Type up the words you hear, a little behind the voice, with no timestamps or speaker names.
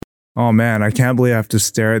Oh man, I can't believe I have to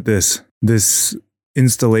stare at this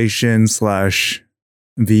installation slash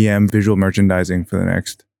VM visual merchandising for the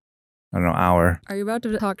next, I don't know, hour. Are you about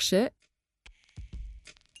to talk shit?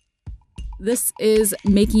 This is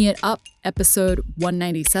Making It Up, episode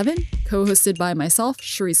 197, co-hosted by myself,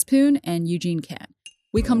 Charisse Poon, and Eugene Kan.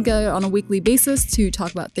 We come together on a weekly basis to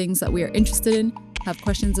talk about things that we are interested in, have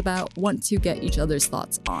questions about, want to get each other's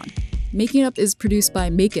thoughts on. Making It Up is produced by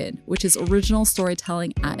Macon, which is original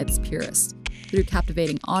storytelling at its purest, through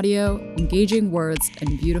captivating audio, engaging words,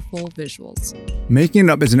 and beautiful visuals. Making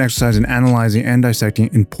It Up is an exercise in analyzing and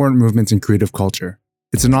dissecting important movements in creative culture.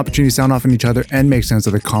 It's an opportunity to sound off on each other and make sense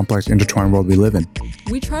of the complex, intertwined world we live in.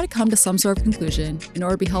 We try to come to some sort of conclusion in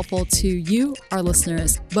order to be helpful to you, our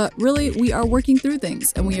listeners, but really, we are working through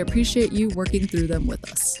things, and we appreciate you working through them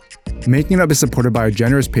with us. Making It Up is supported by our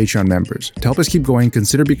generous Patreon members. To help us keep going,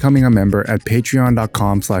 consider becoming a member at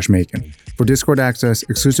patreon.com/Macon for Discord access,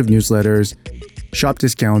 exclusive newsletters, shop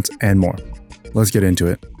discounts, and more. Let's get into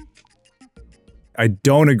it. I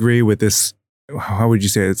don't agree with this. How would you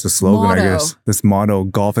say it? It's a slogan, Motto. I guess. This motto,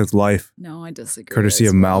 golf is life, No, I disagree. courtesy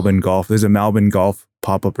as of well. Malbon Golf. There's a Malbon Golf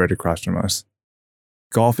pop-up right across from us.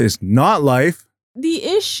 Golf is not life. The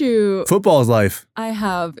issue Football is life. I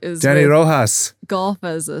have is Danny with Rojas. golf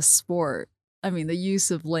as a sport. I mean, the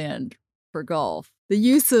use of land for golf, the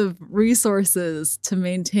use of resources to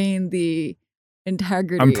maintain the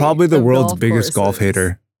integrity. I'm probably the of world's golf biggest golf courses.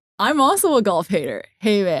 hater. I'm also a golf hater.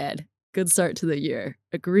 Hey, man. Good start to the year.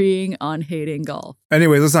 Agreeing on hating golf.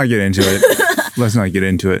 Anyways, let's not get into it. Let's not get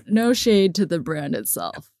into it. No shade to the brand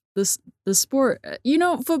itself. The sport,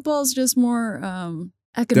 football's just more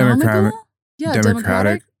economical.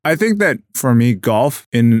 Democratic. I think that for me, golf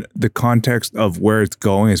in the context of where it's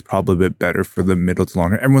going is probably a bit better for the middle to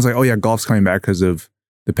longer. Everyone's like, oh yeah, golf's coming back because of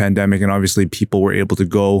the pandemic. And obviously people were able to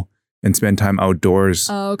go and spend time outdoors.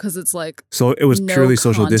 Oh, because it's like So it was no purely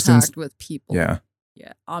social contact distance. with people. Yeah.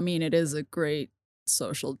 Yeah. I mean, it is a great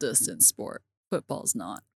social distance sport. Football's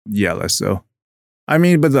not. Yeah, less so. I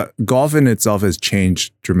mean, but the golf in itself has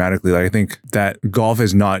changed dramatically. Like I think that golf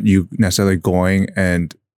is not you necessarily going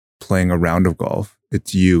and playing a round of golf.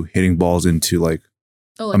 It's you hitting balls into like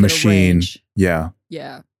Oh, a like machine. range. Yeah.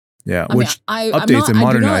 Yeah. Yeah. I Which mean, updates and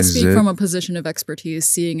I do not modernizes speak it. from a position of expertise,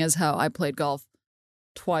 seeing as how I played golf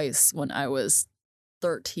twice when I was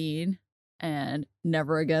 13 and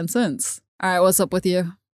never again since. All right, what's up with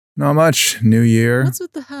you? Not much. New year. What's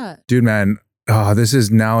with the hat? Dude, man. Oh, this is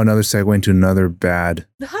now another segue into another bad.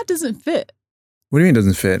 The hat doesn't fit. What do you mean it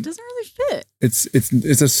doesn't It fit? doesn't really fit. It's Are you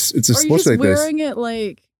supposed just to be like this. wearing it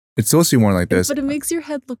like? It's supposed to be more like this. But it makes your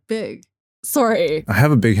head look big. Sorry. I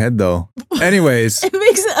have a big head though. Anyways, It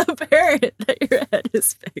makes it apparent that your head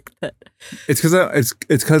is big. Then. it's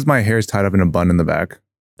because my hair is tied up in a bun in the back.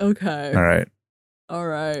 Okay. All right. All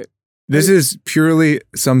right. This is purely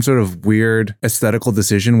some sort of weird aesthetical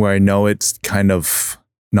decision where I know it's kind of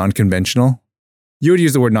non-conventional. You would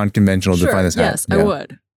use the word non-conventional to define this hat. Yes, I Yeah.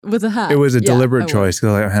 would. With a hat. It was a Yeah, deliberate I would. choice because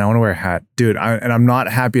I was like, man, I want to wear a hat. Dude, and I'm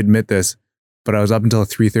not happy to admit this, but I was up until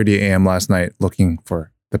 3:30 a.m. last night looking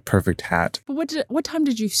for the perfect hat. But what time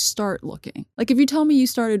did you start looking? Like, if you tell me you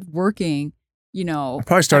started working, I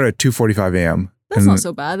probably started at 2:45 a.m. that's and not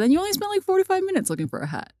so bad. Then you only spent like 45 minutes looking for a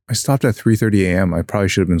hat. I stopped at 3:30 a.m. I probably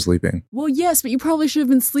should have been sleeping. Well, yes, but you probably should have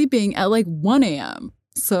been sleeping at like 1 a.m.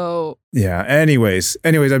 So, Yeah. Anyways,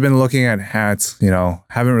 I've been looking at hats,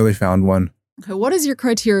 haven't really found one. okay, what is your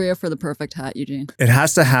criteria for the perfect hat, Eugene? It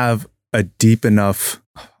has to have a deep enough,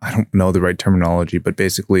 I don't know the right terminology, but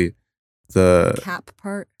basically the, Cap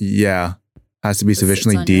part? has to be that sits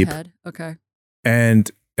sufficiently on your deep head? Okay.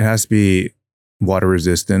 and it has to be water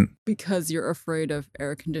resistant. Because you're afraid of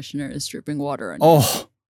air conditioners dripping water on you. Oh,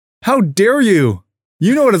 how dare you?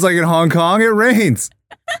 You know what it's like in Hong Kong. It rains.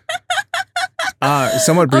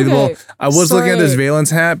 Somewhat breathable. Okay, I was looking at this sorry. Valence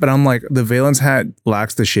hat, but I'm like, the Valence hat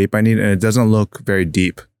lacks the shape I need and it doesn't look very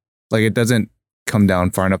deep. Like it doesn't come down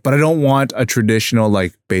far enough, but I don't want a traditional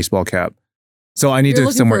like baseball cap. So I need You're to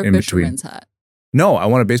looking somewhere for a in between. fisherman's hat. No, I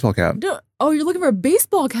want a baseball cap. Oh, you're looking for a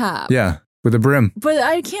baseball cap. Yeah, with a brim. But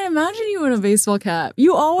I can't imagine you in a baseball cap.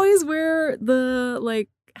 You always wear the like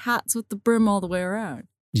hats with the brim all the way around.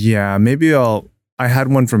 Yeah, maybe I had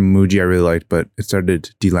one from Muji I really liked, but it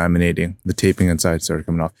started delaminating. The taping inside started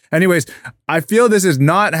coming off. Anyways, I feel this is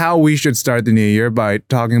not how we should start the new year by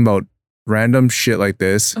talking about random shit like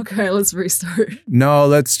this. Okay, let's restart. No,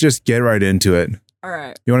 let's just get right into it. All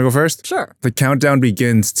right. You want to go first? Sure. The countdown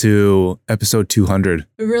begins to episode 200.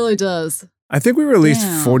 It really does. I think we released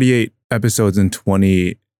Damn. 48 episodes in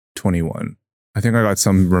 2021. I think I got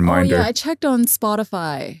some reminder. Oh, yeah. I checked on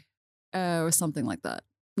Spotify or something like that.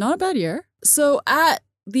 Not a bad year. So at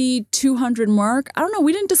the 200 mark. I don't know.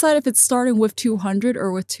 We didn't decide if it's starting with 200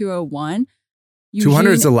 or with 201.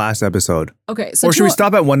 200 is the last episode. Okay. So or should we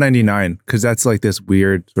stop at 199? Because that's like this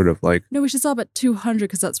weird sort of like... No, we should stop at 200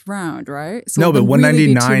 because that's round, right? So no, but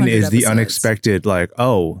 199 is the episodes. unexpected, like,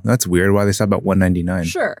 oh, that's weird. Why they stop at 199?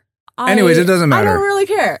 Sure. Anyways, it doesn't matter. I don't really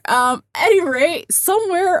care. At any rate,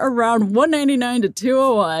 somewhere around 199 to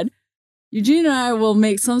 201, Eugene and I will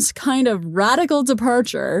make some kind of radical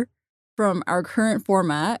departure from our current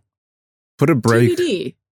format. Put a break.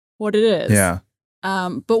 TBD, what it is. Yeah.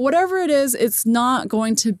 But whatever it is, it's not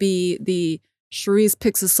going to be the Charisse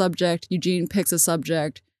picks a subject, Eugene picks a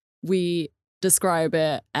subject, we describe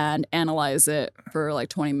it and analyze it for like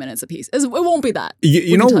 20 minutes apiece. It won't be that.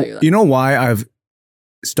 You know why I've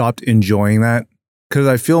stopped enjoying that? Because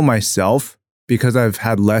I feel myself, because I've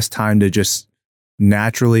had less time to just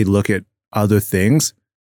naturally look at other things,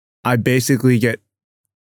 I basically get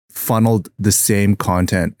funneled the same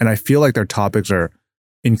content. And I feel like their topics are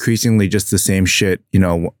increasingly just the same shit,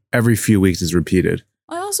 every few weeks is repeated.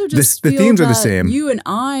 I also just the feel themes that are the same. You and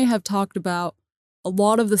I have talked about a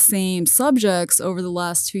lot of the same subjects over the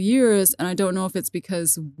last 2 years, and I don't know if it's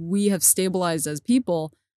because we have stabilized as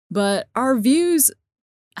people, but our views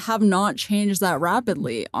have not changed that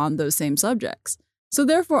rapidly on those same subjects. So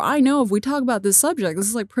therefore, I know if we talk about this subject, this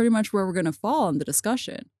is like pretty much where we're going to fall in the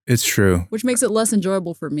discussion. It's true. Which makes it less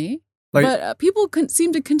enjoyable for me. Like, but people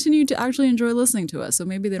seem to continue to actually enjoy listening to us, so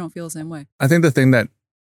maybe they don't feel the same way. I think the thing that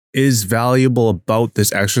is valuable about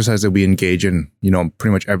this exercise that we engage in,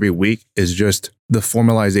 pretty much every week is just the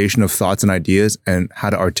formalization of thoughts and ideas and how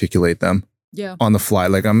to articulate them on the fly.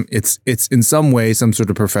 Like it's in some way some sort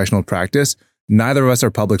of professional practice. Neither of us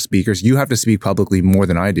are public speakers. You have to speak publicly more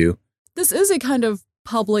than I do. This is a kind of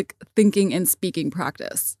public thinking and speaking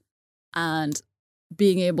practice. And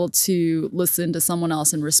being able to listen to someone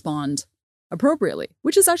else and respond appropriately,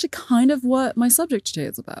 which is actually kind of what my subject today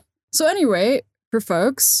is about. So anyway, for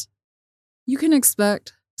folks, you can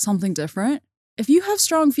expect something different. If you have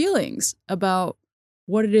strong feelings about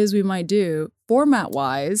what it is we might do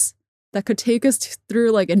format-wise that could take us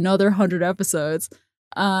through like another 100 episodes,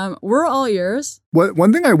 we're all ears.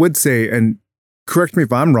 One thing I would say, and correct me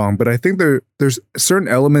if I'm wrong, but I think there's certain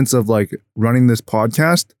elements of like running this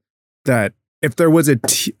podcast that if there was a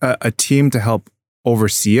team to help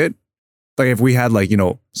oversee it, like if we had like,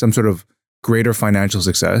 some sort of greater financial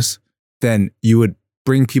success, then you would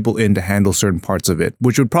bring people in to handle certain parts of it,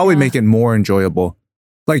 which would probably make it more enjoyable.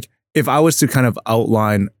 Like if I was to kind of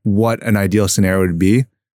outline what an ideal scenario would be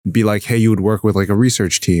like, hey, you would work with like a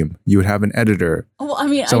research team. You would have an editor. Well, I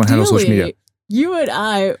mean, someone handles social media. You and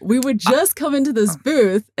I, we would just come into this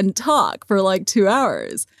booth and talk for like 2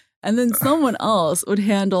 hours. And then someone else would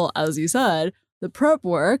handle, as you said, the prep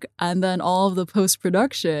work and then all of the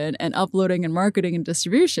post-production and uploading and marketing and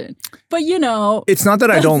distribution. But it's not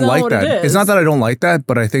that I don't like that. It's not that I don't like that,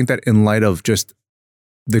 but I think that in light of just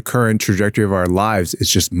the current trajectory of our lives,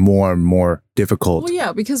 it's just more and more difficult. Well,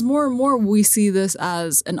 yeah, because more and more we see this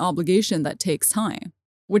as an obligation that takes time,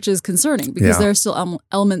 which is concerning because there are still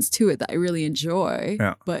elements to it that I really enjoy,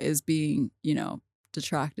 but is being,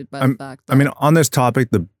 detracted by the fact that... I mean, on this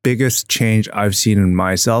topic, the biggest change I've seen in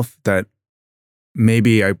myself that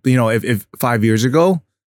maybe if 5 years ago,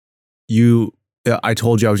 I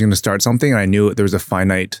told you I was going to start something and I knew there was a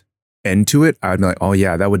finite end to it, I'd be like, oh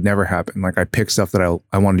yeah, that would never happen. Like I pick stuff that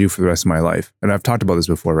I want to do for the rest of my life. And I've talked about this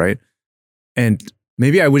before, right? And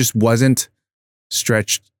maybe I just wasn't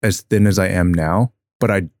stretched as thin as I am now, but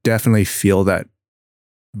I definitely feel that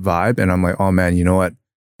vibe. And I'm like, oh man, you know what?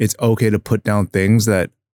 It's okay to put down things that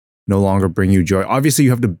no longer bring you joy. Obviously, you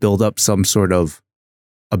have to build up some sort of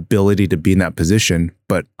ability to be in that position,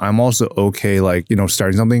 but I'm also okay, like,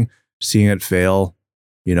 starting something, seeing it fail,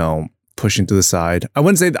 pushing to the side. I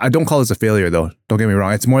wouldn't say, I don't call this a failure though. Don't get me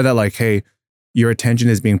wrong. It's more that like, hey, your attention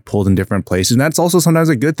is being pulled in different places. And that's also sometimes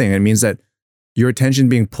a good thing. It means that your attention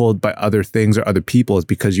being pulled by other things or other people is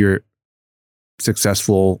because you're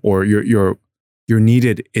successful or you're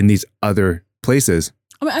needed in these other places.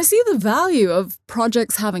 I mean, I see the value of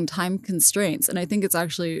projects having time constraints, and I think it's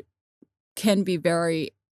actually can be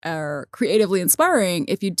very creatively inspiring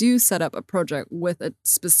if you do set up a project with a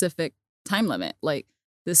specific time limit. Like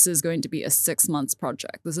this is going to be a 6 months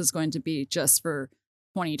project. This is going to be just for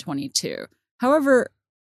 2022. However,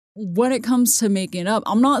 when it comes to making it up,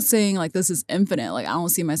 I'm not saying like this is infinite. Like I don't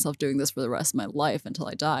see myself doing this for the rest of my life until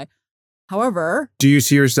I die. However, do you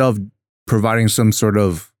see yourself providing some sort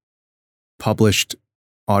of published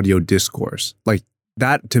audio discourse? Like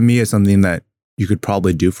that to me is something that you could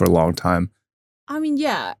probably do for a long time. I mean,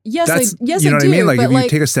 yeah. Yes, I you know do. What I mean? Like but if you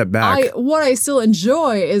take a step back. What I still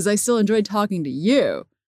enjoy is I still enjoy talking to you.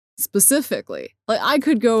 specifically. Like I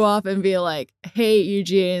could go off and be like, hey,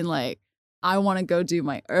 Eugene, like I want to go do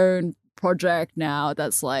my own project now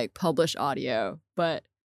that's like published audio, but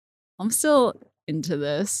I'm still into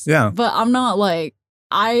this. Yeah. But I'm not like,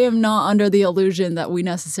 I am not under the illusion that we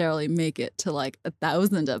necessarily make it to like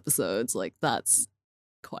 1,000 episodes. Like that's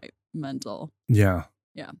quite mental. Yeah.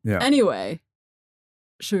 Yeah. Yeah. Anyway,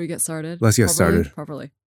 should we get started? Let's get started.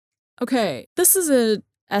 Properly. Okay. This is an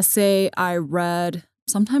essay I read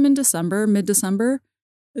sometime in December, mid-December.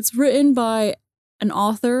 It's written by an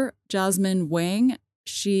author, Jasmine Wang.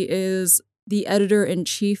 She is the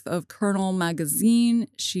editor-in-chief of Kernel Magazine.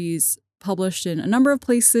 She's published in a number of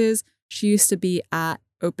places. She used to be at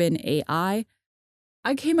OpenAI.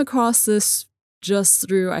 I came across this just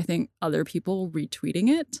through, I think, other people retweeting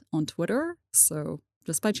it on Twitter. So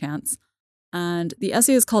just by chance. And the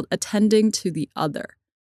essay is called Attending to the Other,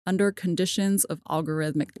 Under Conditions of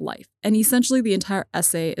Algorithmic Life. And essentially the entire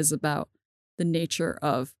essay is about the nature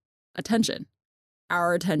of attention,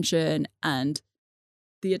 our attention and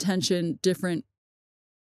the attention different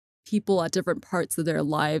people at different parts of their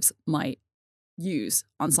lives might use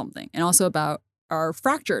on something, and also about our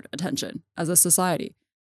fractured attention as a society.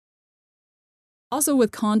 Also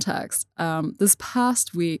with context, this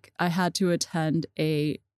past week I had to attend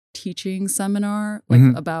a teaching seminar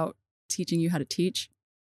about teaching you how to teach.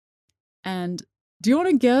 And do you want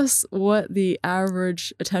to guess what the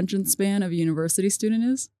average attention span of a university student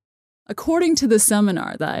is? According to the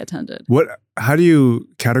seminar that I attended. How do you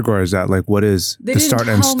categorize that? Like, what is they the start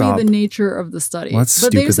and stop? They didn't tell me the nature of the study. Well, that's but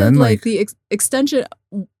stupid they said then, like the extension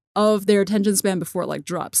of their attention span before it like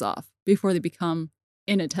drops off, before they become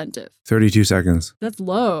inattentive. 32 seconds. That's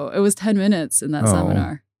low. It was 10 minutes in that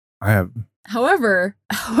seminar. However,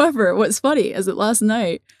 what's funny is that last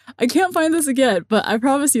night, I can't find this again, but I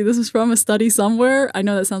promise you this was from a study somewhere. I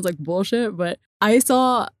know that sounds like bullshit, but I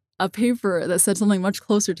saw a paper that said something much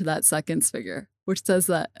closer to that seconds figure, which says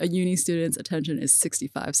that a uni student's attention is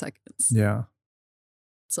 65 seconds. Yeah.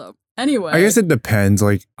 So anyway. I guess it depends.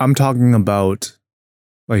 Like I'm talking about,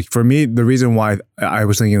 like for me, the reason why I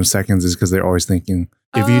was thinking of seconds is because they're always thinking,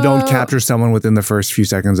 if you don't capture someone within the first few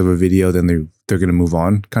seconds of a video, then they're going to move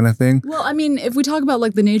on kind of thing. Well, I mean, if we talk about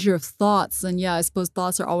like the nature of thoughts, then yeah, I suppose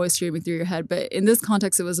thoughts are always streaming through your head. But in this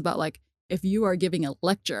context, it was about like, if you are giving a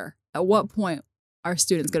lecture, at what point are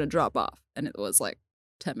students going to drop off? And it was like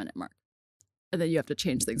 10-minute mark. And then you have to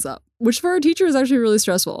change things up, which for a teacher is actually really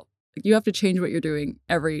stressful. Like you have to change what you're doing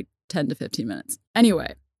every 10 to 15 minutes.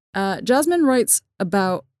 Anyway, Jasmine writes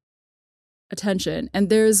about attention, and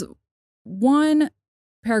there's one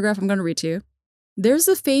paragraph I'm going to read to you. There's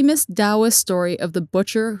a famous Taoist story of the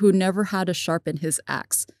butcher who never had to sharpen his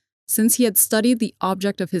axe, since he had studied the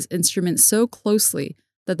object of his instrument so closely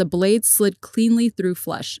that the blade slid cleanly through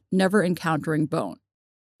flesh, never encountering bone.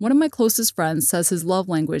 One of my closest friends says his love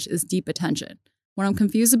language is deep attention. When I'm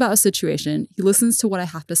confused about a situation, he listens to what I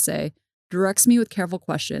have to say, directs me with careful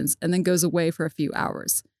questions, and then goes away for a few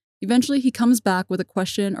hours. Eventually, he comes back with a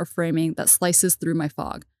question or framing that slices through my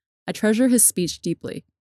fog. I treasure his speech deeply.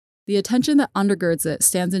 The attention that undergirds it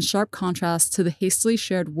stands in sharp contrast to the hastily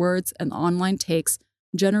shared words and online takes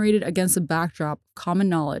generated against a backdrop of common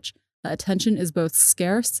knowledge that attention is both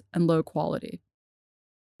scarce and low quality.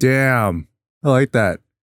 Damn. I like that.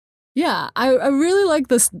 Yeah, I really like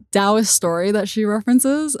this Taoist story that she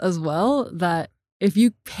references as well, that if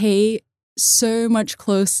you pay so much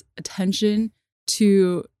close attention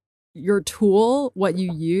to your tool, what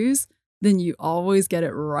you use, then you always get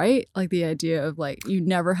it right. Like the idea of like, you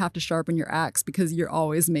never have to sharpen your axe because you're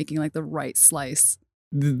always making like the right slice.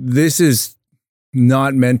 This is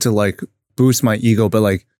not meant to like boost my ego, but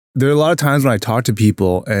like there are a lot of times when I talk to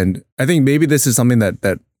people, and I think maybe this is something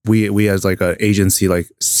that we as like an agency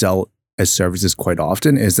like sell as services quite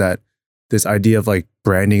often, is that this idea of like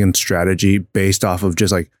branding and strategy based off of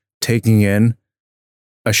just like taking in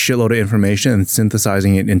a shitload of information and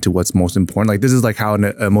synthesizing it into what's most important. Like this is like how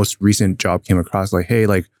a most recent job came across, like, hey,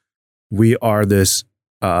 like we are this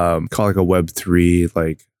call like a Web3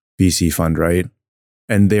 like VC fund, right?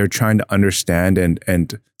 And they're trying to understand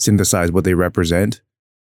and synthesize what they represent.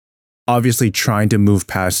 Obviously trying to move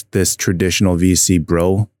past this traditional VC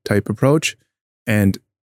bro type approach. And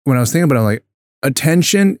when I was thinking about it, I'm like,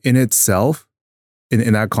 attention in itself,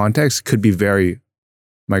 in that context, could be very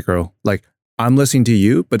micro. Like, I'm listening to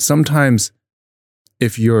you, but sometimes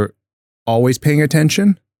if you're always paying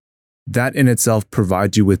attention, that in itself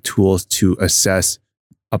provides you with tools to assess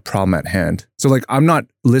a problem at hand. So like, I'm not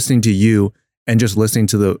listening to you and just listening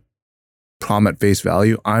to the problem at face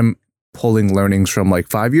value. I'm pulling learnings from like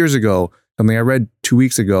 5 years ago, something I read 2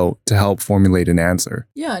 weeks ago to help formulate an answer.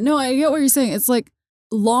 Yeah, no, I get what you're saying. It's like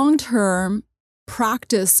long-term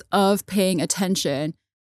practice of paying attention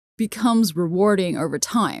becomes rewarding over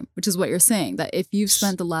time, which is what you're saying, that if you've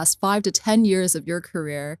spent the last 5 to 10 years of your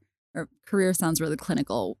career, or career sounds really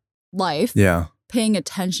clinical, life, paying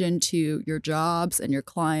attention to your jobs and your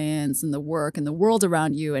clients and the work and the world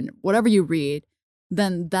around you and whatever you read,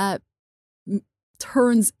 then that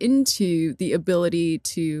turns into the ability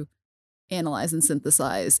to analyze and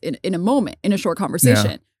synthesize in a moment, in a short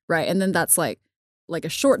conversation, right? And then that's like a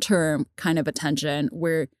short-term kind of attention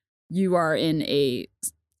where you are in a,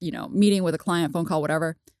 meeting with a client, phone call,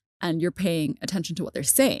 whatever, and you're paying attention to what they're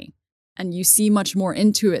saying. And you see much more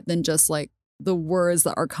into it than just like the words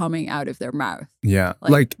that are coming out of their mouth. Yeah.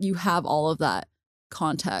 Like you have all of that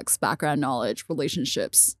context, background knowledge,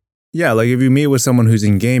 relationships. Yeah. Like if you meet with someone who's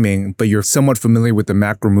in gaming, but you're somewhat familiar with the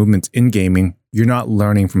macro movements in gaming, you're not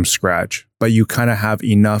learning from scratch, but you kind of have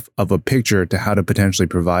enough of a picture to how to potentially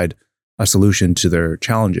provide a solution to their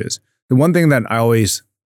challenges. The one thing that I always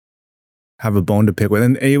have a bone to pick with,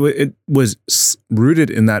 and it was rooted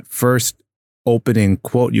in that first opening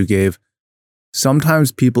quote you gave.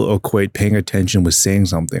 Sometimes people equate paying attention with saying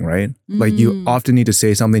something, right? Like you often need to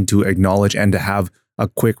say something to acknowledge and to have a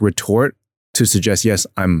quick retort to suggest, yes,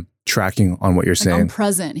 I'm tracking on what you're saying. I'm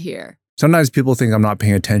present here. Sometimes people think I'm not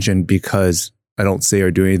paying attention because I don't say or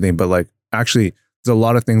do anything, but like actually there's a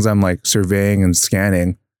lot of things I'm like surveying and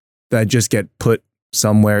scanning that just get put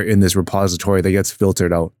somewhere in this repository that gets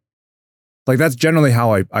filtered out. Like that's generally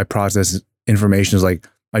how I process information, is like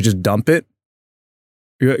I just dump it.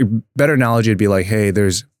 Better analogy would be like, hey,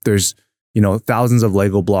 there's thousands of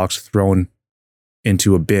Lego blocks thrown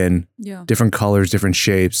into a bin, different colors, different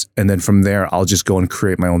shapes, and then from there I'll just go and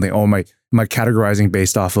create my own thing. Oh, am I categorizing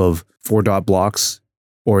based off of 4-dot blocks,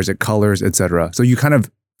 or is it colors, etc.? So you kind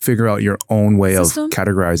of figure out your own way of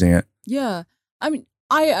categorizing it. Yeah, I mean,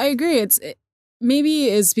 I agree. Maybe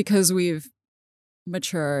it's because we've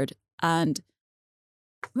matured and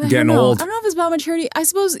getting old. I don't know if it's about maturity. I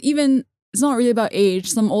suppose even. It's not really about age.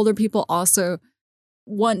 Some older people also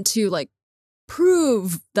want to like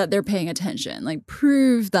prove that they're paying attention, like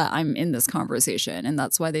prove that I'm in this conversation. And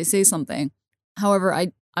that's why they say something. However,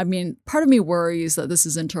 I mean, part of me worries that this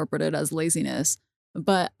is interpreted as laziness,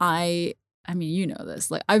 but I mean, you know this,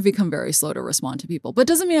 like I've become very slow to respond to people, but it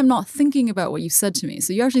doesn't mean I'm not thinking about what you said to me.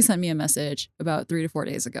 So you actually sent me a message about 3 to 4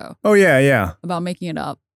 days ago. Oh yeah. Yeah. About making it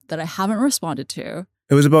up that I haven't responded to.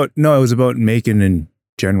 It was about making in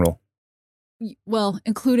general. Well,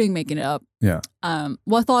 including making it up. Yeah.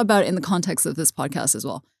 Well, I thought about it in the context of this podcast as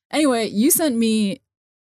well. Anyway, you sent me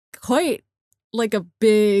quite like a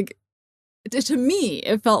big, to me,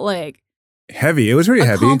 it felt like heavy. It was pretty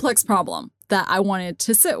heavy. Complex problem that I wanted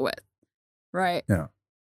to sit with. Right. Yeah.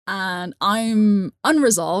 And I'm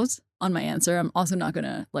unresolved on my answer. I'm also not going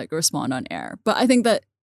to like respond on air. But I think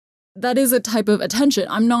that is a type of attention.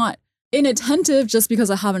 I'm not inattentive just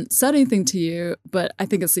because I haven't said anything to you, but I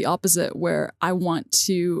think it's the opposite, where I want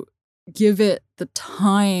to give it the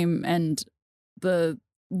time and the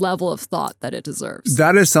level of thought that it deserves.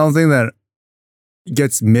 That is something that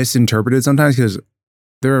gets misinterpreted sometimes, because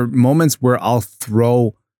there are moments where I'll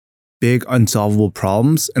throw big unsolvable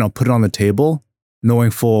problems and I'll put it on the table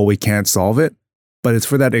knowing full we can't solve it, but it's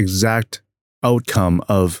for that exact outcome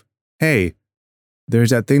of, hey, there's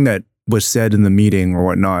that thing that was said in the meeting or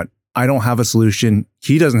whatnot. I don't have a solution.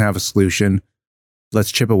 He doesn't have a solution. Let's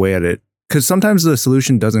chip away at it. Because sometimes the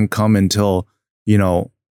solution doesn't come until,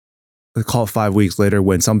 call it 5 weeks later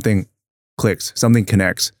when something clicks, something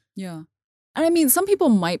connects. Yeah. And I mean, some people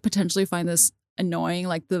might potentially find this annoying,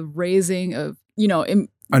 like the raising of,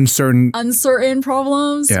 uncertain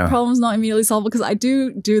problems, problems not immediately solvable. Because I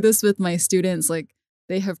do this with my students. Like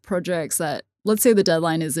they have projects that, let's say the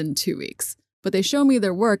deadline is in 2 weeks. But they show me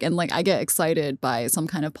their work and like I get excited by some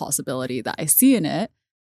kind of possibility that I see in it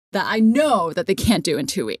that I know that they can't do in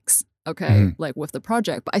 2 weeks. Okay. Like with the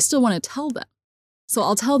project, but I still want to tell them. So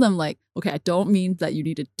I'll tell them like, okay, I don't mean that you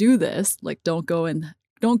need to do this. Like don't go and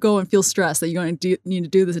feel stressed that you're going to need to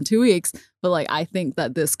do this in 2 weeks. But like, I think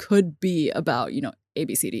that this could be about, A,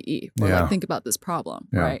 B, C, D, E, or like think about this problem,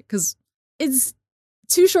 right? Because it's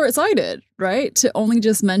too short-sighted, right? To only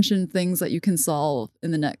just mention things that you can solve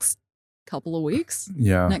in the next couple of weeks,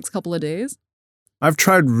 next couple of days. I've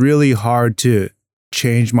tried really hard to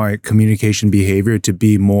change my communication behavior to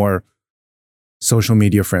be more social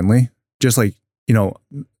media friendly. Just like,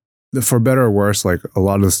 for better or worse, like a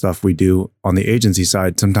lot of the stuff we do on the agency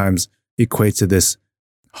side sometimes equates to this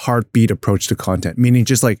heartbeat approach to content, meaning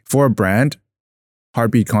just like for a brand,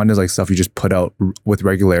 heartbeat content is like stuff you just put out with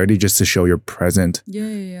regularity just to show you're present.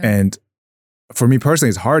 Yeah. And for me personally,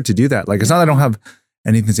 it's hard to do that. Like, it's not that I don't have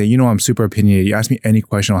anything. Say, I'm super opinionated. You ask me any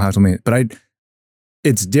question, I'll have something. But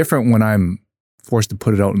it's different when I'm forced to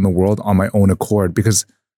put it out in the world on my own accord, because,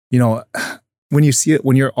 when you see it,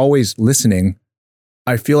 when you're always listening,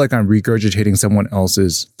 I feel like I'm regurgitating someone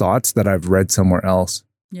else's thoughts that I've read somewhere else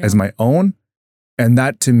as my own. And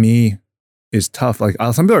that to me is tough. Like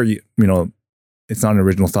some people are, it's not an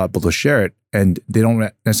original thought, but they'll share it and they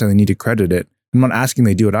don't necessarily need to credit it. I'm not asking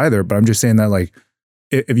they do it either, but I'm just saying that like,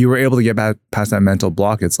 if you were able to get back past that mental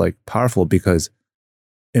block, it's like powerful, because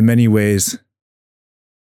in many ways,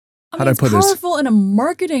 how do I put this? It's powerful in a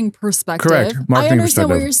marketing perspective. Correct. I understand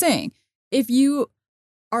what you're saying. If you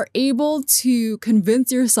are able to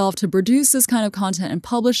convince yourself to produce this kind of content and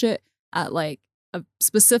publish it at like a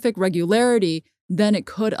specific regularity, then it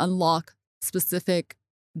could unlock specific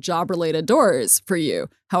job-related doors for you.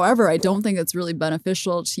 However, I don't think it's really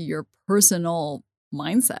beneficial to your personal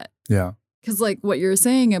mindset. Yeah. Because like what you're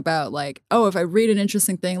saying about like, oh, if I read an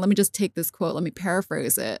interesting thing, let me just take this quote, let me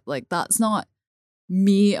paraphrase it. Like that's not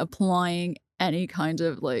me applying any kind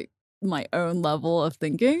of like my own level of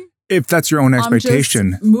thinking. If that's your own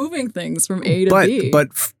expectation. I'm just moving things from A to B.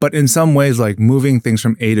 But in some ways, like moving things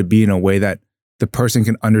from A to B in a way that the person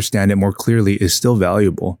can understand it more clearly is still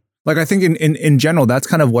valuable. Like I think in general, that's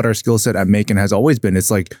kind of what our skill set at Macon has always been. It's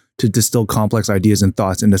like to distill complex ideas and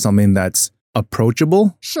thoughts into something that's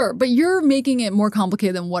approachable. Sure, but you're making it more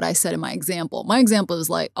complicated than what I said in my example. My example is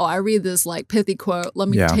like, oh, I read this like pithy quote. Let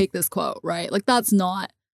me take this quote, right? Like that's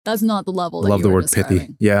not the level that Love you the were word describing.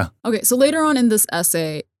 pithy. Yeah. Okay, so later on in this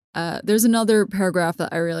essay, there's another paragraph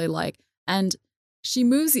that I really like. And she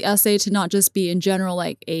moves the essay to not just be in general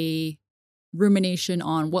like a rumination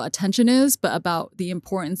on what attention is, but about the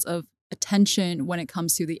importance of attention when it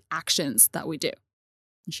comes to the actions that we do.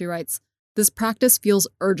 And she writes, this practice feels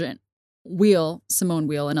urgent. Weil, Simone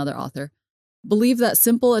Weil, another author, believed that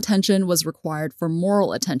simple attention was required for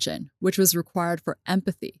moral attention, which was required for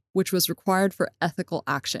empathy, which was required for ethical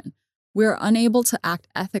action. We are unable to act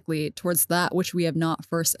ethically towards that which we have not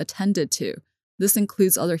first attended to. This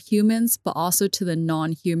includes other humans, but also to the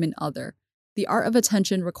non-human other. The art of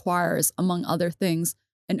attention requires, among other things,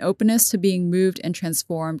 an openness to being moved and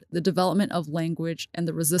transformed, the development of language, and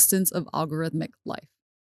the resistance of algorithmic life.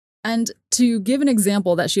 And to give an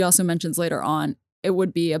example that she also mentions later on, it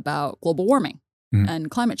would be about global warming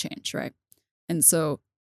and climate change, right? And so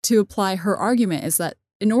to apply her argument is that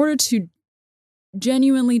in order to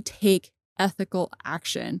genuinely take ethical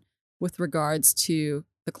action with regards to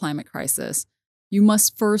the climate crisis, you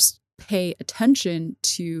must first pay attention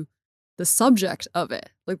to the subject of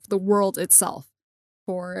it, like the world itself,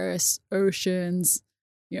 forests, oceans,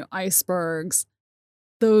 icebergs,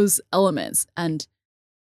 those elements. And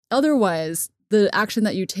otherwise, the action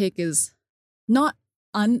that you take is not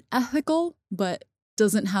unethical, but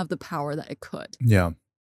doesn't have the power that it could. Yeah.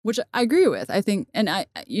 Which I agree with. I think, and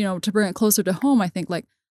to bring it closer to home, I think like,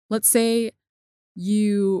 let's say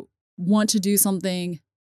you want to do something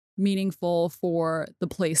meaningful for the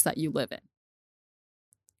place that you live in,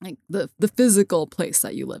 like the physical place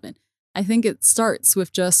that you live in. I think it starts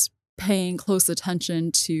with just paying close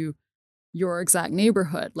attention to your exact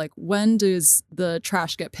neighborhood. Like, when does the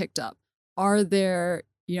trash get picked up? Are there,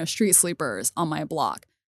 street sleepers on my block?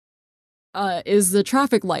 Is the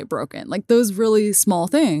traffic light broken? Like those really small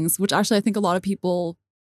things, which actually I think a lot of people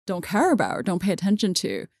don't care about or don't pay attention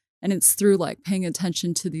to. And it's through like paying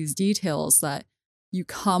attention to these details that you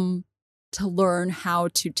come to learn how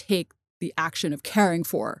to take the action of caring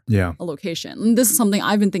for a location. And this is something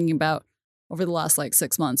I've been thinking about over the last like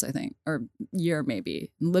 6 months, I think, or year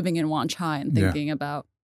maybe, living in Wan Chai and thinking about,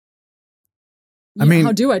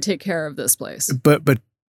 how do I take care of this place? But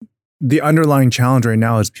the underlying challenge right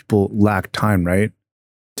now is people lack time, right?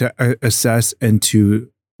 To assess and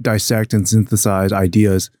to dissect and synthesize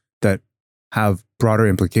ideas that have broader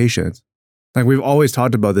implications. Like we've always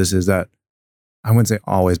talked about this, is that, I wouldn't say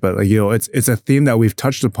always, but like, it's a theme that we've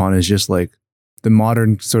touched upon, is just like the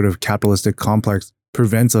modern sort of capitalistic complex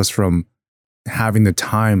prevents us from having the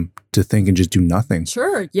time to think and just do nothing.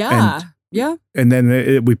 Sure. Yeah. And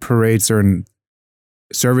then we parade certain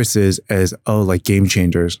services as, like game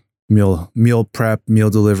changers. Meal prep, meal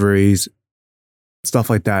deliveries, stuff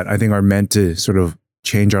like that, I think are meant to sort of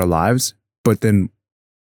change our lives. But then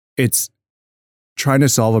it's trying to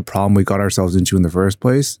solve a problem we got ourselves into in the first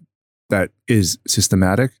place that is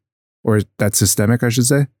systematic, or that's systemic, I should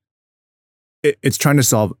say. It's trying to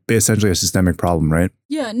solve essentially a systemic problem, right?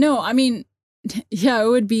 Yeah, no, I mean, it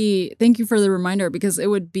would be, thank you for the reminder, because it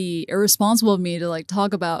would be irresponsible of me to like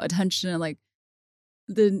talk about attention and like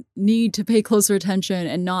the need to pay closer attention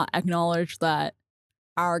and not acknowledge that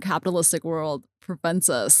our capitalistic world prevents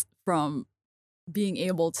us from being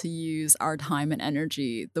able to use our time and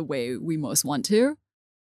energy the way we most want to.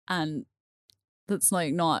 And that's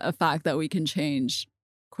like not a fact that we can change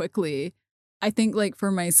quickly. I think like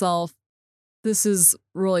for myself, this is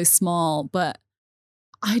really small, but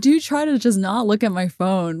I do try to just not look at my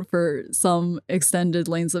phone for some extended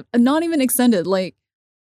lanes of, not even extended, like,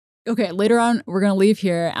 okay, later on, we're going to leave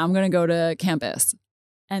here. I'm going to go to campus.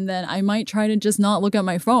 And then I might try to just not look at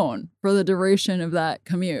my phone for the duration of that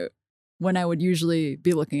commute when I would usually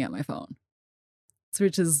be looking at my phone. So,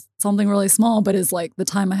 which is something really small, but is like the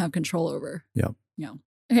time I have control over. Yep. Yeah.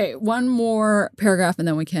 Okay, one more paragraph and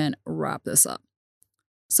then we can wrap this up.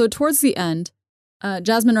 So towards the end,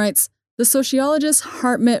 Jasmine writes, the sociologist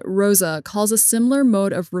Hartmut Rosa calls a similar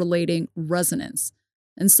mode of relating resonance.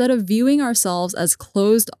 Instead of viewing ourselves as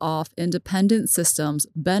closed off, independent systems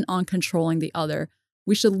bent on controlling the other,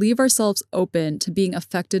 we should leave ourselves open to being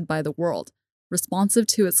affected by the world, responsive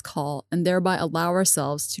to its call, and thereby allow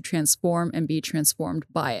ourselves to transform and be transformed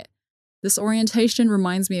by it. This orientation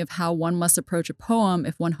reminds me of how one must approach a poem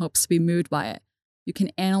if one hopes to be moved by it. You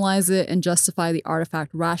can analyze it and justify the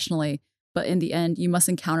artifact rationally, but in the end, you must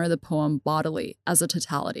encounter the poem bodily as a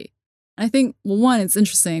totality. And I think, well, one, it's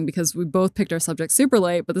interesting because we both picked our subject super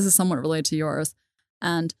late, but this is somewhat related to yours.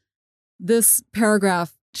 And this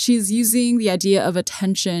paragraph, she's using the idea of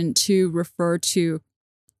attention to refer to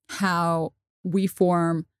how we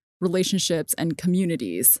form relationships and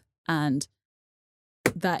communities. And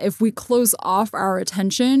that if we close off our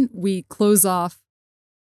attention, we close off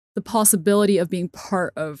the possibility of being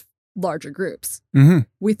part of larger groups. Mm-hmm.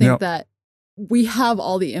 We think that we have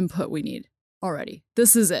all the input we need already.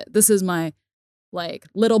 This is it. This is my like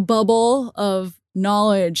little bubble of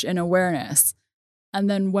knowledge and awareness. And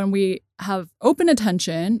then when we have open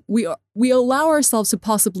attention, we allow ourselves to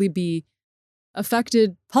possibly be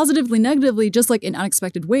affected positively, negatively, just like in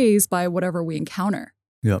unexpected ways by whatever we encounter.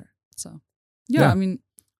 Yep. So, yeah, I mean,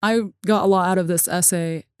 I got a lot out of this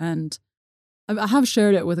essay and I have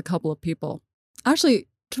shared it with a couple of people. Actually,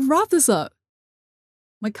 to wrap this up,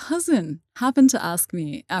 my cousin happened to ask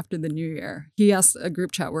me after the new year, he asked a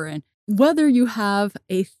group chat we're in, whether you have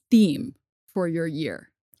a theme for your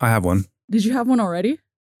year. I have one. Did you have one already?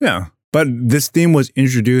 Yeah. But this theme was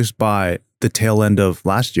introduced by the tail end of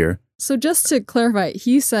last year. So just to clarify,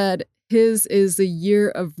 he said his is the year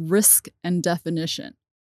of risk and definition.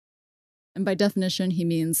 And by definition, he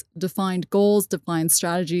means defined goals, defined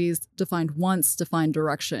strategies, defined wants, defined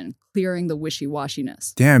direction, clearing the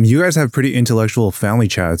wishy-washiness. Damn, you guys have pretty intellectual family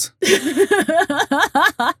chats.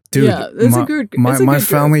 Dude, yeah, it's a good my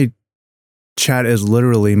family chat is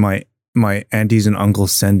literally my aunties and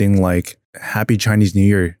uncles sending like Happy Chinese New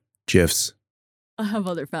Year GIFs. I have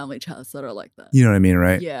other family chats that are like that. You know what I mean,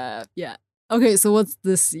 right? Yeah, yeah. Okay, so what's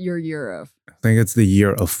this your year of? I think it's the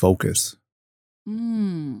year of focus.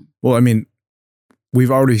 Mm. Well, I mean, we've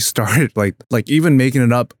already started like even making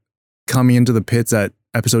it up, coming into the pits at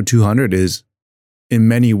episode 200 is in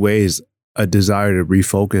many ways a desire to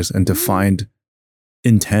refocus and to find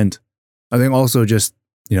intent. I think also just,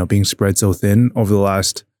 being spread so thin over the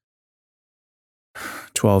last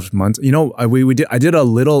 12 months. I did a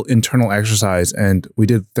little internal exercise and we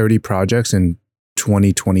did 30 projects in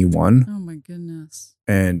 2021. Oh my goodness.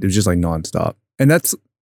 And it was just like nonstop. And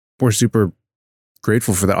we're super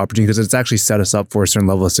grateful for that opportunity because it's actually set us up for a certain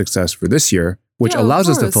level of success for this year, which allows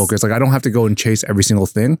us to focus. Like I don't have to go and chase every single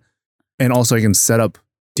thing. And also I can set up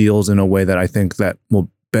deals in a way that I think that will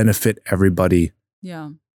benefit everybody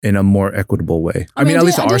in a more equitable way. I mean, at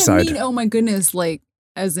least our side. Oh my goodness, like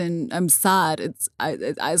as in I'm sad.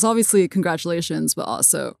 It's obviously congratulations, but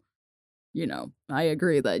also, I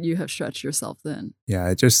agree that you have stretched yourself thin.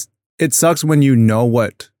 Yeah, it sucks when you know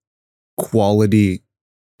what quality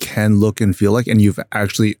can look and feel like and you've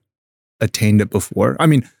actually attained it before. I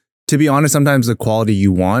mean, to be honest, sometimes the quality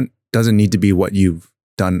you want doesn't need to be what you've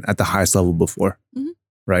done at the highest level before,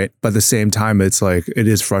 right? But at the same time, it's like, it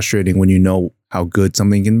is frustrating when you know how good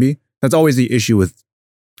something can be. That's always the issue with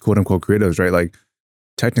quote unquote creatives, right? Like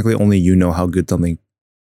technically only you know how good something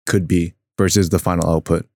could be versus the final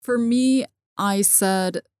output. For me, I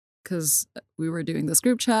said, because we were doing this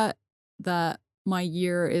group chat, that my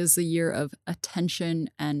year is the year of attention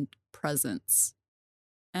and presence.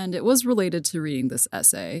 And it was related to reading this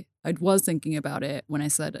essay. I was thinking about it when I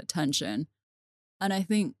said attention. And I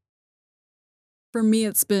think for me,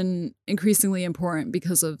 it's been increasingly important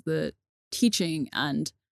because of the teaching.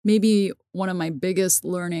 And maybe one of my biggest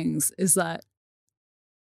learnings is that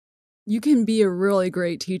you can be a really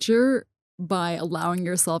great teacher by allowing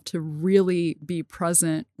yourself to really be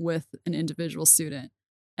present with an individual student.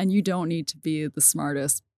 And you don't need to be the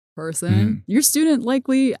smartest person. Your student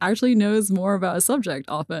likely actually knows more about a subject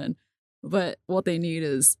often, but what they need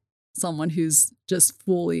is someone who's just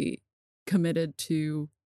fully committed to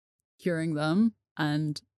hearing them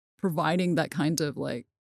and providing that kind of like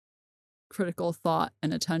critical thought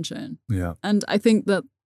and attention. Yeah. And I think that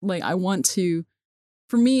like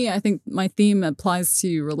for me, I think my theme applies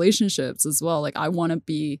to relationships as well. Like I want to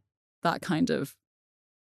be that kind of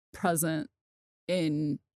present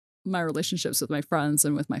in my relationships with my friends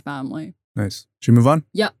and with my family. Nice. Should we move on?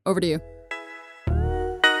 Yeah, over to you.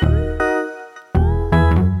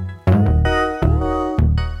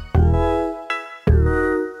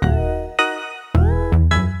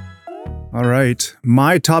 All right.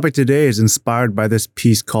 My topic today is inspired by this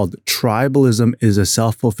piece called Tribalism is a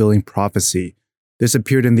Self-Fulfilling Prophecy. This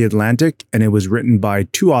appeared in The Atlantic, and it was written by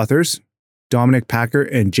two authors, Dominic Packer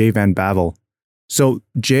and Jay Van Bavel. So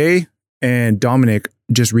Jay and Dominic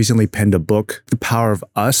just recently penned a book, The Power of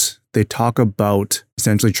Us. They talk about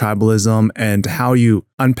essentially tribalism and how you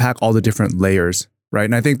unpack all the different layers, right?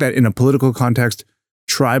 And I think that in a political context,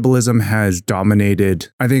 tribalism has dominated,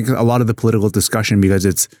 I think, a lot of the political discussion because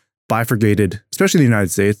it's bifurcated, especially in the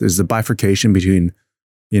United States. There's a bifurcation between,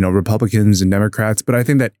 Republicans and Democrats. But I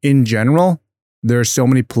think that in general, there are so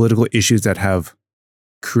many political issues that have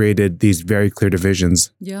created these very clear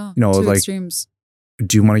divisions. Yeah. Two like extremes.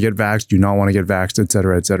 Do you want to get vaxxed? Do you not want to get vaxxed? Et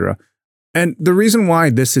cetera, et cetera. And the reason why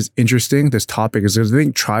this is interesting, this topic, is because I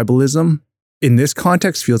think tribalism in this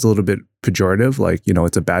context feels a little bit pejorative, like,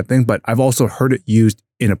 it's a bad thing. But I've also heard it used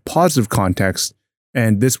in a positive context.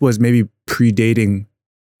 And this was maybe predating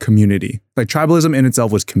community. Like tribalism in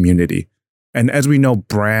itself was community. And as we know,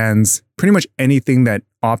 brands, pretty much anything that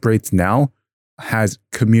operates now has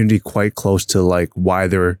community quite close to like why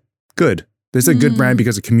they're good. There's a good brand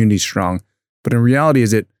because the community is strong. But in reality,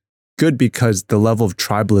 is it good because the level of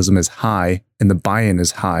tribalism is high and the buy-in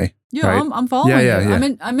is high? Yeah, right? I'm following you.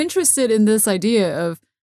 Yeah. I'm interested in this idea of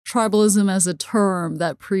tribalism as a term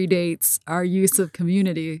that predates our use of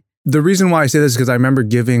community. The reason why I say this is because I remember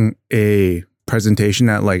giving a presentation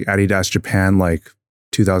at like Adidas Japan, like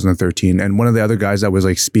 2013. And one of the other guys that was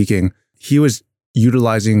like speaking, he was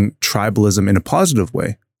utilizing tribalism in a positive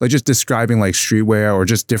way, like just describing like streetwear or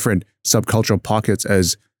just different subcultural pockets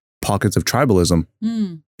as pockets of tribalism.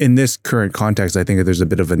 In this current context, I think that there's a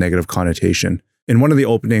bit of a negative connotation. In one of the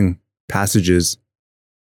opening passages,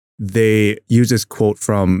 they use this quote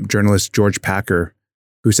from journalist George Packer,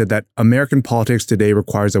 who said that American politics today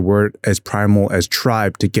requires a word as primal as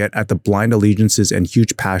tribe to get at the blind allegiances and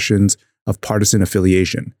huge passions of partisan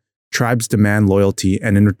affiliation. Tribes demand loyalty,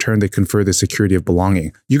 and in return, they confer the security of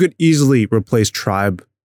belonging. You could easily replace tribe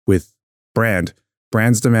with brand.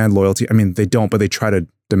 Brands demand loyalty. I mean, they don't, but they try to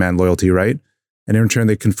demand loyalty, right? And in return,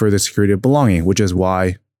 they confer the security of belonging, which is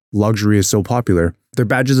why luxury is so popular. They're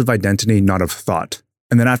badges of identity, not of thought.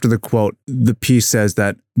 And then after the quote, the piece says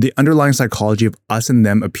that the underlying psychology of us and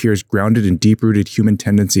them appears grounded in deep-rooted human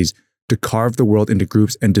tendencies to carve the world into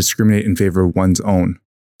groups and discriminate in favor of one's own.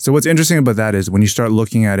 So what's interesting about that is when you start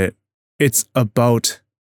looking at it, it's about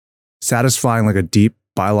satisfying like a deep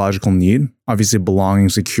biological need, obviously belonging,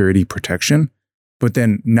 security, protection. But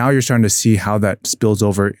then now you're starting to see how that spills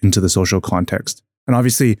over into the social context. And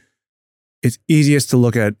obviously, it's easiest to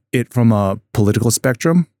look at it from a political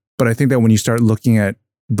spectrum. But I think that when you start looking at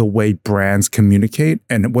the way brands communicate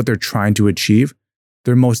and what they're trying to achieve,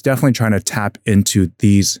 they're most definitely trying to tap into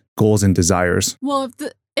these goals and desires. Well,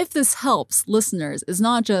 if this helps listeners, it's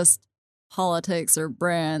not just politics or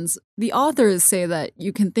brands. The authors say that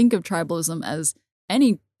you can think of tribalism as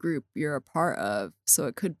any group you're a part of. So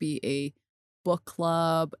it could be a book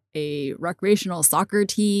club, a recreational soccer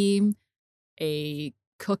team, a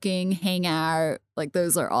cooking hangout. Like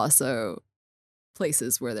those are also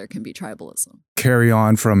places where there can be tribalism. Carry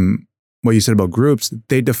on from what you said about groups,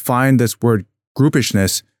 they define this word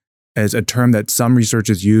groupishness as a term that some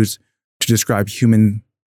researchers use to describe human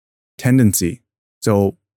tendency.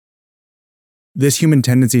 So this human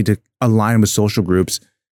tendency to align with social groups,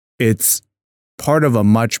 it's part of a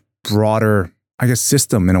much broader, I guess,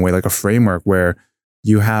 system in a way, like a framework where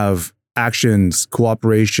you have actions,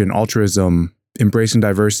 cooperation, altruism, embracing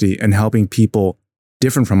diversity, and helping people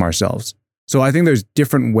different from ourselves. So I think there's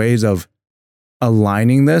different ways of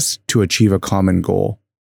aligning this to achieve a common goal,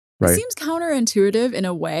 right? It seems counterintuitive in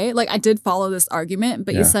a way. Like I did follow this argument,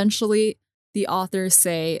 but essentially the authors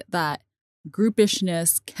say that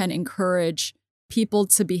groupishness can encourage people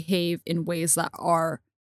to behave in ways that are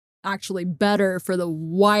actually better for the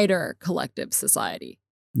wider collective society.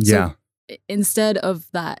 Yeah. So instead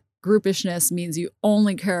of that, groupishness means you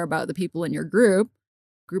only care about the people in your group.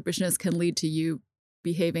 Groupishness can lead to you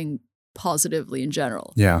behaving positively in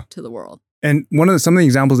general Yeah. to the world. And some of the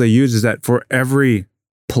examples they use is that for every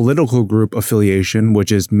political group affiliation,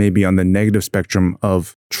 which is maybe on the negative spectrum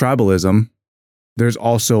of tribalism, there's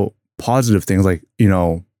also positive things like,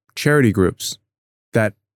 charity groups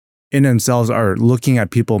that in themselves are looking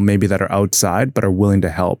at people maybe that are outside but are willing to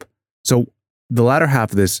help. So the latter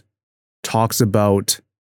half of this talks about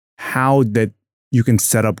how that you can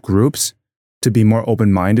set up groups to be more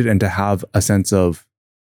open-minded and to have a sense of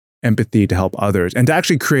empathy to help others and to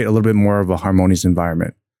actually create a little bit more of a harmonious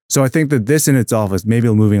environment. So I think that this in itself is maybe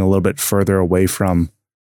moving a little bit further away from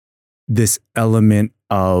this element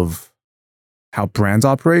of how brands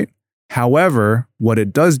operate. However, what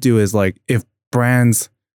it does do is like if brands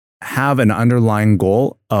have an underlying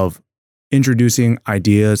goal of introducing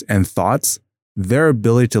ideas and thoughts, their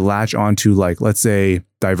ability to latch onto, like, let's say,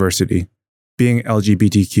 diversity, being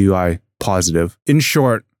LGBTQI positive. In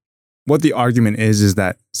short, what the argument is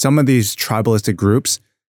that some of these tribalistic groups,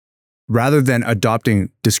 rather than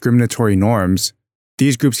adopting discriminatory norms,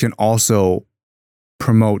 these groups can also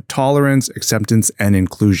promote tolerance, acceptance, and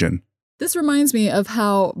inclusion. This reminds me of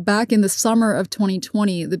how back in the summer of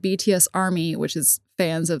 2020, the BTS Army, which is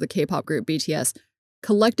fans of the K-pop group BTS,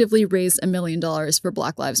 collectively raised $1 million for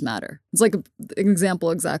Black Lives Matter. It's like an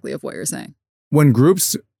example exactly of what you're saying. When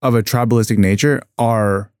groups of a tribalistic nature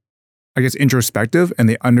are, I guess, introspective and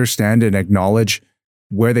they understand and acknowledge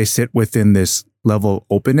where they sit within this level of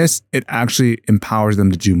openness, it actually empowers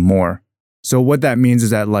them to do more. So what that means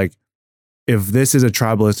is that, like, if this is a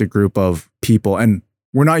tribalistic group of people, and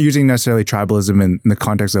we're not using necessarily tribalism in the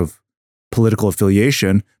context of political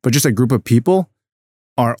affiliation, but just a group of people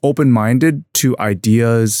are open-minded to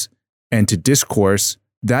ideas and to discourse,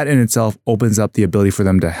 that in itself opens up the ability for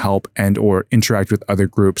them to help and or interact with other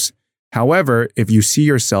groups. However, if you see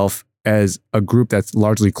yourself as a group that's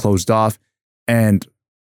largely closed off and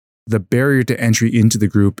the barrier to entry into the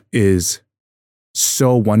group is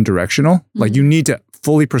so one-directional, like you need to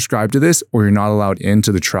fully prescribe to this or you're not allowed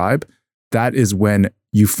into the tribe, that is when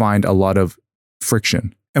you find a lot of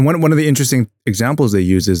friction. And one of the interesting examples they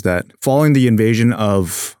use is that following the invasion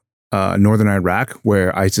of northern Iraq,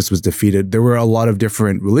 where ISIS was defeated, there were a lot of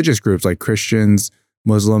different religious groups like Christians,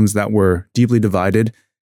 Muslims that were deeply divided.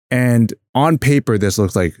 And on paper, this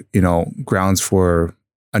looks like, grounds for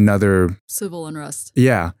another civil unrest.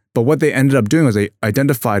 Yeah. But what they ended up doing was they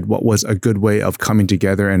identified what was a good way of coming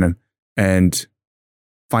together and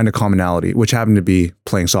find a commonality, which happened to be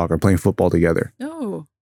playing soccer, playing football together. Oh.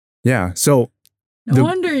 Yeah. So no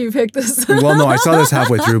wonder you picked this. Well, no, I saw this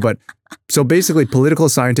halfway through, but so basically political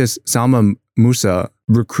scientist Salma Musa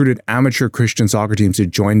recruited amateur Christian soccer teams to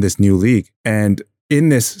join this new league. And in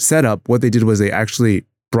this setup, what they did was they actually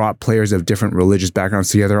brought players of different religious backgrounds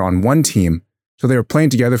together on one team. So they were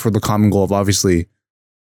playing together for the common goal of obviously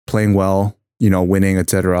playing well, winning,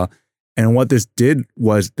 etc. And what this did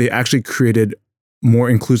was they actually created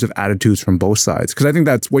more inclusive attitudes from both sides. Because I think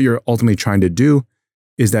that's what you're ultimately trying to do,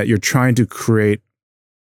 is that you're trying to create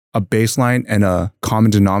a baseline and a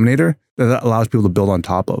common denominator that allows people to build on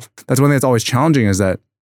top of. That's one thing that's always challenging, is that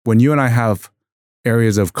when you and I have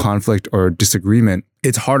areas of conflict or disagreement,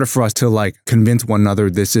 it's harder for us to convince one another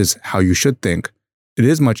this is how you should think. It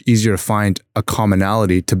is much easier to find a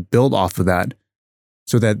commonality to build off of that,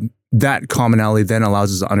 so that that commonality then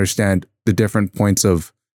allows us to understand the different points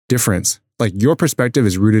of difference. Like, your perspective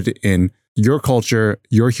is rooted in your culture,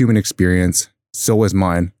 your human experience, so is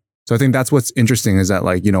mine. So I think that's what's interesting, is that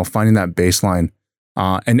finding that baseline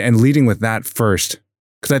and leading with that first.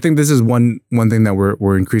 Because I think this is one thing that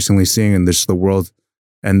we're increasingly seeing in the world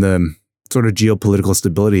and the sort of geopolitical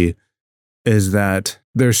stability, is that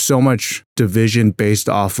there's so much division based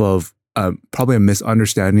off of probably a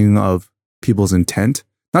misunderstanding of people's intent.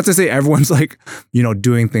 Not to say everyone's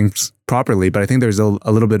doing things properly, but I think there's a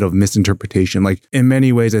little bit of misinterpretation. Like, in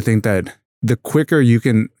many ways, I think that the quicker you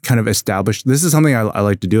can kind of establish, this is something I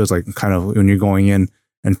like to do, is kind of when you're going in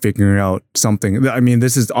and figuring out something. I mean,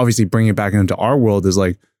 this is obviously bringing it back into our world, is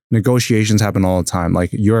negotiations happen all the time. Like,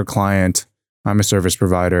 you're a client, I'm a service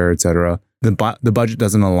provider, etc. The budget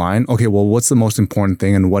doesn't align. Okay, well, what's the most important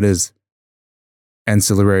thing, and what is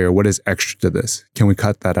ancillary, or what is extra to this? Can we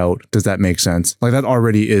cut that out? Does that make sense? That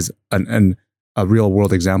already is a real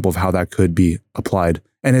world example of how that could be applied.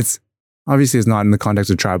 And it's not in the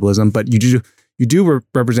context of tribalism, but you do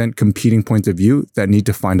represent competing points of view that need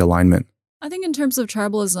to find alignment. I think in terms of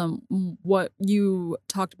tribalism, what you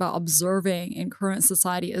talked about observing in current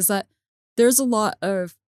society is that there's a lot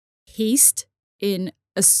of haste in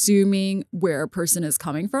assuming where a person is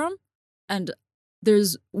coming from. And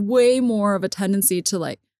there's way more of a tendency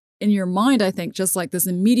to in your mind, I think, just like this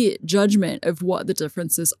immediate judgment of what the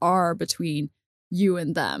differences are between you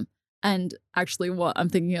and them. And actually what I'm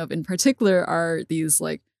thinking of in particular are these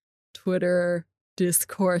like Twitter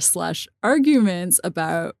discourse / arguments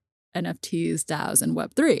about NFTs, DAOs, and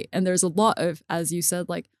Web3. And there's a lot of, as you said,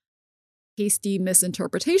 like hasty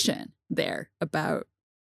misinterpretation there about,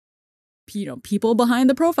 people behind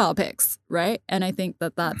the profile pics, right? And I think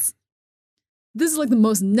that this is like the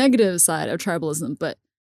most negative side of tribalism. But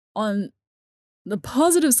on the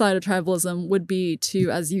positive side of tribalism would be to,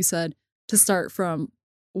 as you said, to start from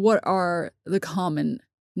what are the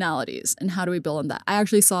commonalities and how do we build on that? I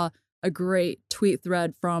actually saw a great tweet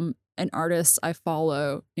thread from an artist I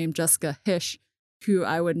follow named Jessica Hish, who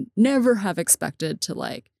I would never have expected to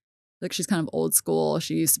like she's kind of old school.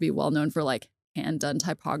 She used to be well known for like hand done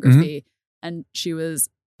typography. And she was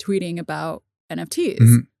tweeting about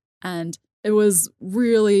NFTs. And it was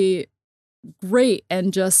really great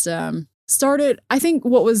and just started. I think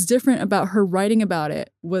what was different about her writing about it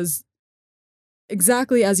was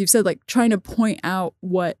exactly as you've said, like trying to point out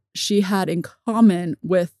what she had in common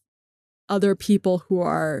with other people who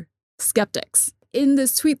are skeptics. In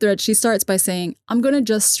this tweet thread, she starts by saying, I'm going to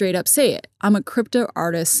just straight up say it. I'm a crypto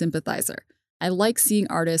artist sympathizer. I like seeing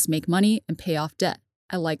artists make money and pay off debt.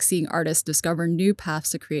 I like seeing artists discover new paths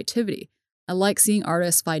to creativity. I like seeing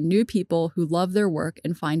artists find new people who love their work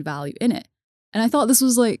and find value in it. And I thought this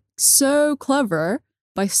was like so clever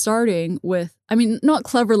by starting with, I mean, not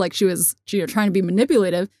clever like she was trying to be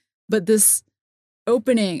manipulative, but this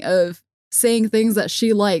opening of saying things that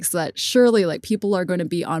she likes that surely like people are going to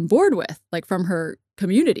be on board with, like from her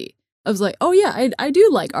community. I was like, oh yeah, I do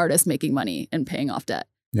like artists making money and paying off debt.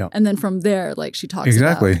 Yeah. And then from there, like she talks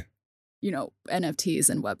exactly about, NFTs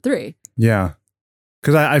and Web3. Yeah.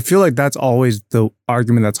 Because I feel like that's always the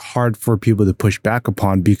argument that's hard for people to push back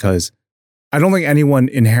upon, because I don't think anyone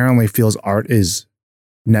inherently feels art is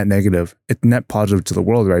net negative. It's net positive to the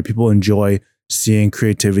world, right? People enjoy seeing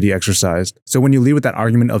creativity exercised. So when you lead with that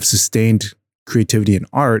argument of sustained creativity in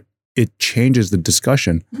art, it changes the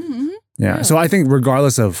discussion. Mm-hmm. Yeah. So I think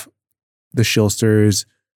regardless of the shilsters,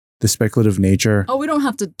 the speculative nature. Oh, we don't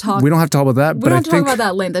have to talk. We don't have to talk about that. We don't have to talk about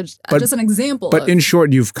that length. That's just an example. But in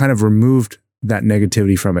short, you've kind of removed that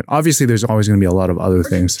negativity from it. Obviously, there's always going to be a lot of other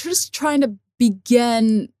things. Just trying to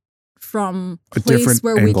begin from a place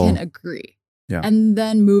where angle. We can agree. Yeah. And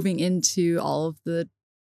then moving into all of the,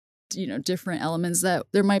 different elements that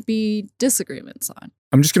there might be disagreements on.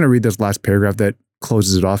 I'm just going to read this last paragraph that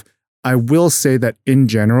closes it off. I will say that in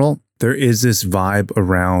general, there is this vibe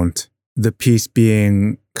around the piece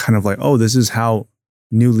being kind of like, oh, this is how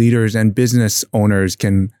new leaders and business owners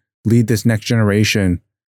can lead this next generation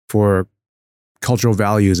for cultural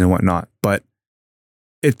values and whatnot. But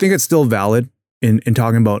I think it's still valid in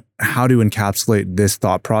talking about how to encapsulate this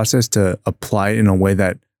thought process to apply it in a way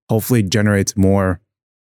that hopefully generates more,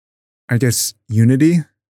 I guess, unity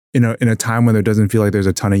in a time when there doesn't feel like there's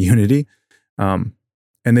a ton of unity.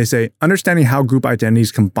 And they say, understanding how group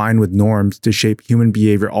identities combine with norms to shape human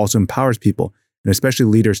behavior also empowers people, and especially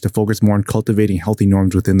leaders, to focus more on cultivating healthy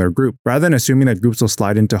norms within their group. Rather than assuming that groups will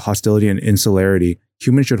slide into hostility and insularity,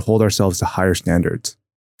 humans should hold ourselves to higher standards.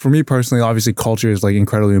 For me personally, obviously, culture is like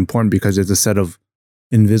incredibly important because it's a set of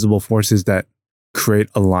invisible forces that create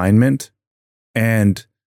alignment and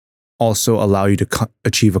also allow you to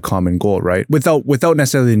achieve a common goal, right? Without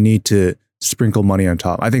necessarily the need to sprinkle money on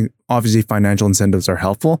top. I think obviously financial incentives are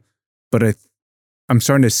helpful, but I'm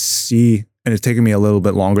starting to see, and it's taken me a little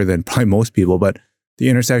bit longer than probably most people, but the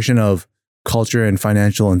intersection of culture and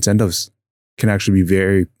financial incentives can actually be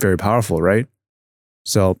very, very powerful, right?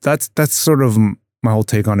 So that's sort of my whole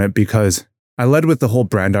take on it, because I led with the whole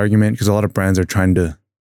brand argument because a lot of brands are trying to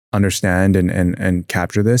understand and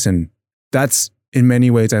capture this. And that's in many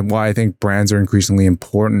ways why I think brands are increasingly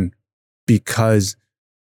important, because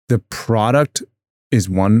the product is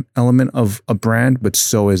one element of a brand, but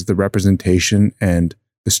so is the representation and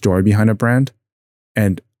the story behind a brand.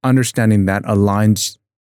 And understanding that aligns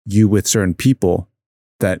you with certain people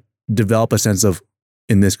that develop a sense of,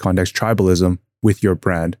 in this context, tribalism with your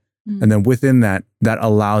brand. Mm. And then within that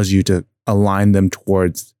allows you to align them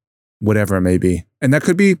towards whatever it may be. And that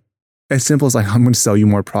could be as simple as like, I'm going to sell you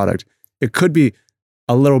more product. It could be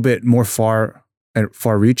a little bit more far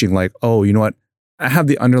reaching, like, oh, you know what? I have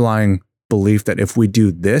the underlying belief that if we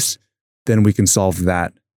do this, then we can solve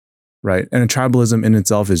that, right? And tribalism in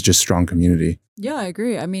itself is just strong community. Yeah, I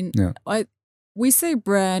agree. I mean, we say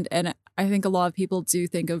brand, and I think a lot of people do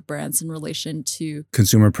think of brands in relation to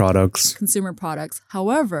consumer products.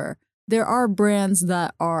 However, there are brands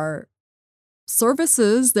that are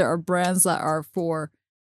services. There are brands that are for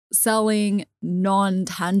selling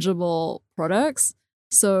non-tangible products.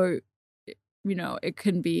 So, it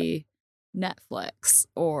can be Netflix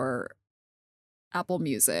or Apple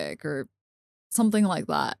Music or something like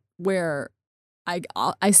that, where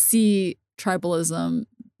I see tribalism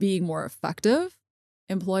being more effective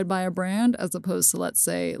employed by a brand as opposed to, let's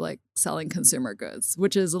say, like selling consumer goods,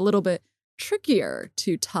 which is a little bit trickier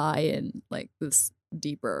to tie in like this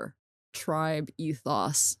deeper tribe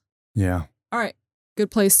ethos. Yeah. All right.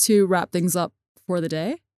 Good place to wrap things up for the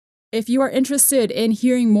day. If you are interested in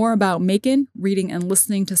hearing more about Macon, reading and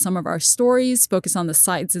listening to some of our stories, focus on the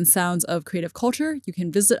sights and sounds of creative culture, you can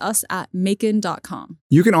visit us at macon.com.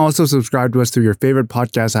 You can also subscribe to us through your favorite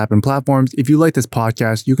podcast app and platforms. If you like this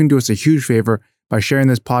podcast, you can do us a huge favor by sharing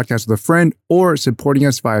this podcast with a friend or supporting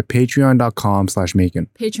us via patreon.com/Macon.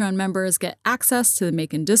 Patreon members get access to the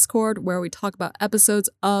Macon Discord, where we talk about episodes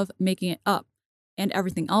of Making It Up and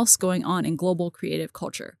everything else going on in global creative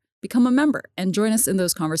culture. Become a member and join us in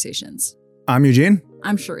those conversations. I'm Eugene.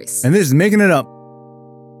 I'm Charisse. And this is Making It Up.